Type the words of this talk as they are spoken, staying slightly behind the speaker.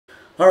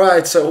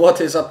Alright, so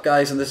what is up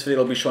guys? In this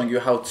video I'll be showing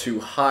you how to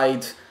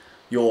hide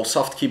your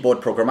soft keyboard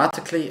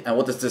programmatically. And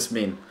what does this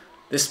mean?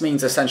 This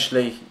means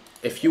essentially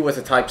if you were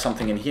to type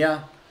something in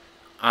here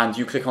and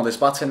you click on this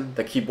button,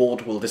 the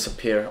keyboard will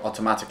disappear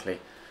automatically.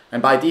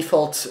 And by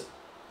default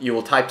you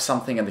will type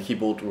something and the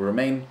keyboard will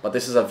remain, but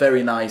this is a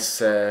very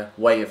nice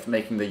way of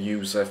making the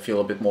user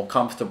feel a bit more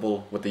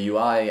comfortable with the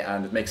UI,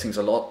 and it makes things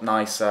a lot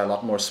nicer, a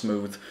lot more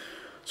smooth.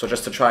 So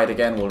just to try it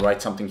again, we'll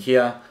write something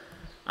here.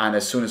 And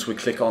as soon as we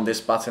click on this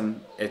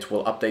button, it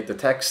will update the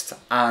text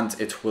and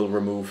it will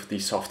remove the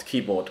soft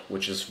keyboard,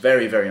 which is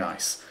very, very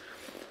nice.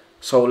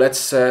 So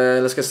let's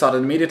get started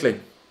immediately.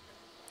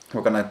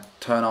 We're gonna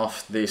turn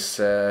off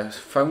this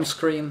phone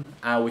screen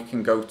and we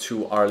can go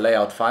to our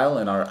layout file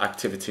in our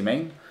activity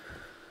main.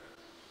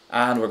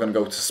 And we're gonna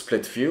go to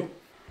split view.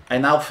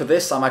 And now for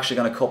this, I'm actually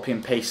gonna copy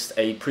and paste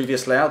a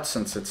previous layout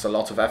since it's a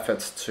lot of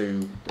effort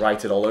to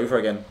write it all over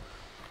again.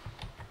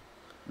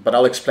 But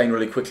I'll explain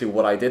really quickly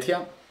what I did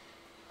here.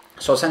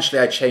 So essentially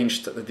I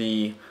changed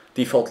the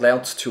default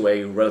layout to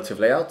a relative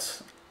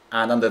layout,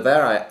 and under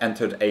there I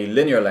entered a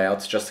linear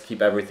layout just to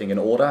keep everything in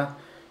order,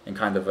 in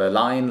kind of a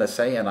line, let's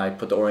say, and I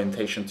put the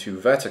orientation to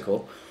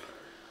vertical.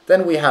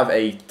 Then we have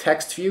a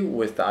text view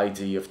with the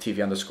ID of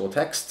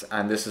TV_text,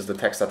 and this is the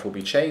text that will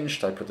be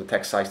changed. I put the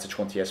text size to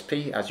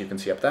 20sp, as you can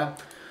see up there.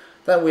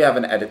 Then we have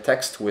an edit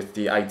text with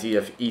the ID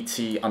of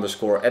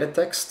ET_edit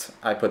text.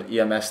 I put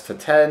EMS to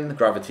 10,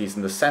 gravity is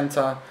in the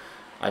center.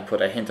 I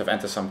put a hint of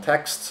enter some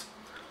text.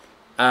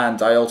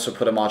 And I also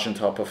put a margin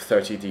top of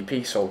 30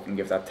 dp, so we can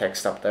give that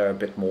text up there a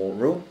bit more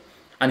room.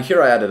 And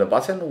here I added a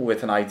button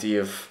with an ID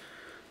of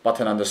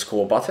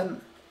button_button.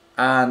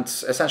 And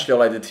essentially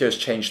all I did here is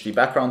change the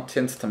background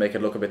tint to make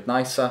it look a bit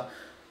nicer.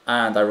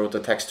 And I wrote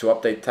the text to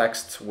update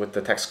text with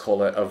the text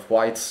color of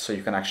white, so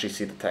you can actually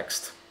see the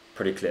text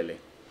pretty clearly.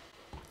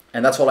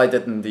 And that's all I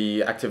did in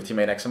the activity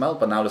main XML,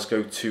 but now let's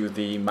go to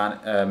the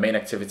main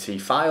activity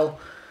file.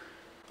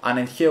 And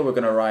in here we're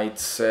gonna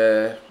write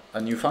a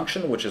new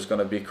function, which is going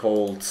to be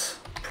called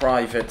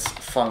private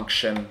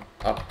function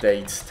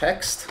update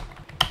text.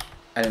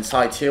 And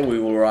inside here we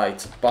will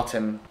write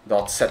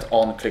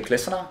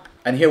button.setOnClickListener.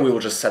 And here we will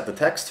just set the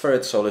text for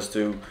it. So let's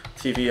do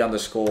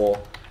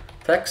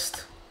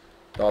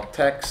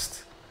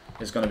TV_text.text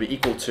is going to be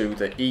equal to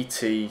the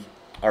ET,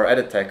 our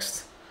edit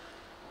text,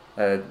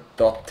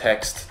 dot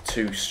text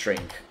to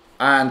string.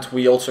 And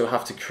we also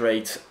have to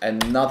create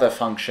another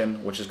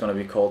function, which is going to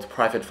be called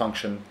private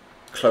function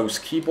close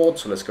keyboard.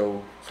 So let's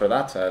go for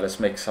that. Let's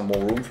make some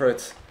more room for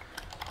it.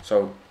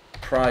 So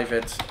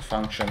private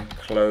function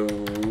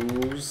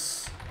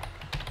close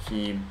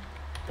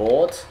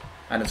keyboard,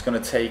 and it's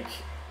going to take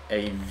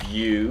a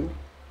view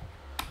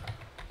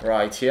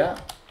right here,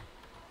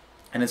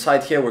 and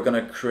inside here we're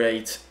going to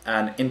create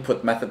an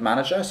input method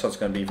manager. So it's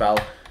going to be val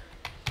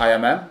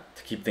IMM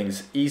to keep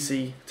things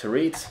easy to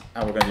read,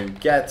 and we're going to do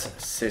get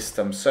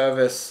system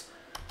service,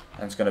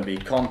 and it's going to be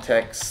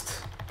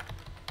context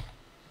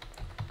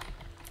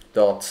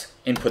dot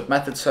input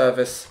method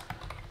service,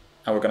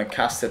 and we're going to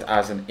cast it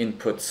as an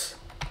input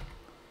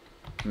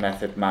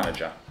method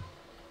manager.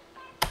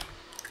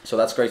 So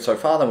that's great so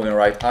far. Then we're going to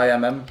write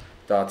IMM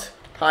dot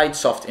hide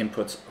soft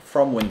input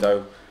from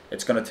window.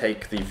 It's going to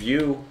take the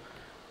view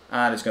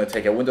and it's going to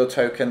take a window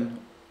token,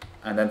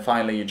 and then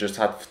finally you just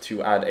have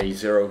to add a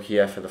 0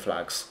 here for the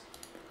flags.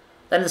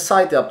 Then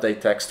inside the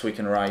update text we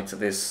can write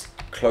this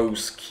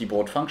close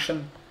keyboard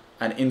function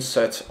and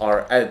insert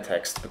our edit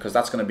text, because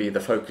that's going to be the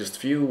focused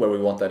view where we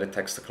want the edit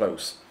text to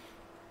close.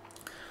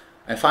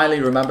 And finally,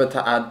 remember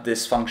to add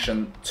this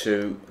function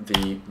to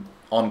the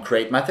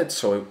onCreate method,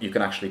 so you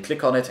can actually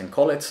click on it and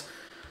call it.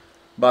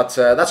 But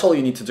that's all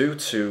you need to do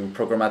to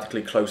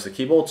programmatically close the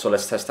keyboard. So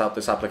let's test out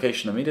this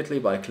application immediately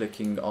by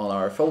clicking on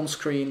our phone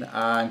screen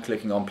and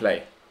clicking on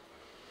play.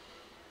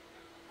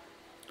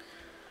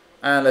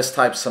 And let's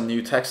type some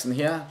new text in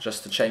here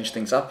just to change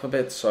things up a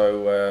bit.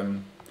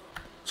 So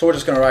we're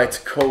just going to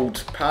write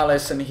code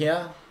palace in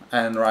here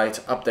and write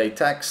update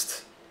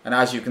text. And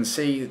as you can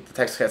see, the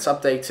text gets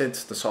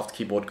updated, the soft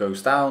keyboard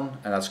goes down,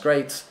 and that's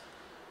great.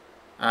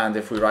 And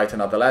if we write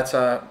another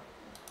letter,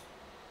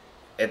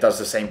 it does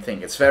the same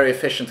thing. It's very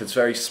efficient, it's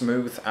very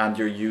smooth, and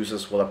your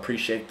users will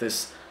appreciate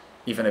this.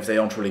 Even if they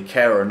don't really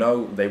care or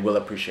know, they will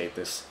appreciate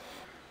this.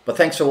 But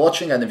thanks for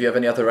watching, and if you have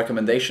any other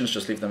recommendations,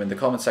 just leave them in the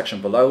comment section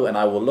below and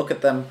I will look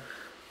at them.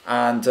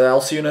 And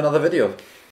I'll see you in another video.